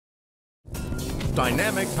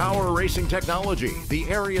Dynamic Power Racing Technology, the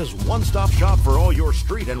area's one-stop shop for all your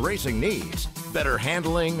street and racing needs. Better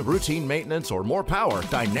handling, routine maintenance, or more power,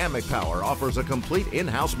 Dynamic Power offers a complete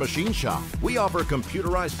in-house machine shop. We offer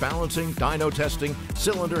computerized balancing, dyno testing,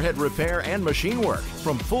 cylinder head repair, and machine work.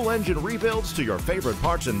 From full engine rebuilds to your favorite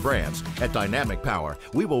parts and brands, at Dynamic Power,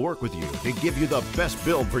 we will work with you to give you the best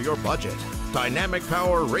build for your budget. Dynamic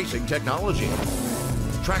Power Racing Technology.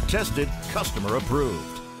 Track tested, customer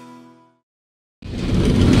approved.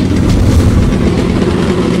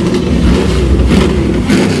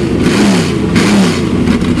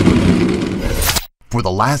 For the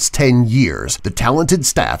last 10 years, the talented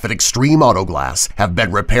staff at Extreme Auto Glass have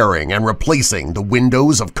been repairing and replacing the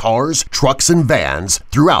windows of cars, trucks, and vans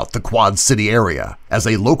throughout the Quad City area. As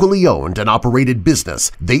a locally owned and operated business,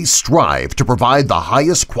 they strive to provide the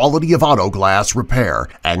highest quality of auto glass repair,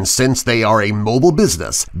 and since they are a mobile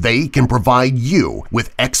business, they can provide you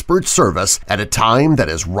with expert service at a time that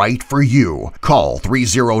is right for you. Call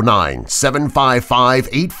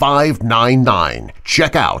 309-755-8599.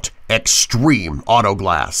 Check out Extreme Auto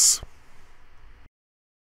Glass.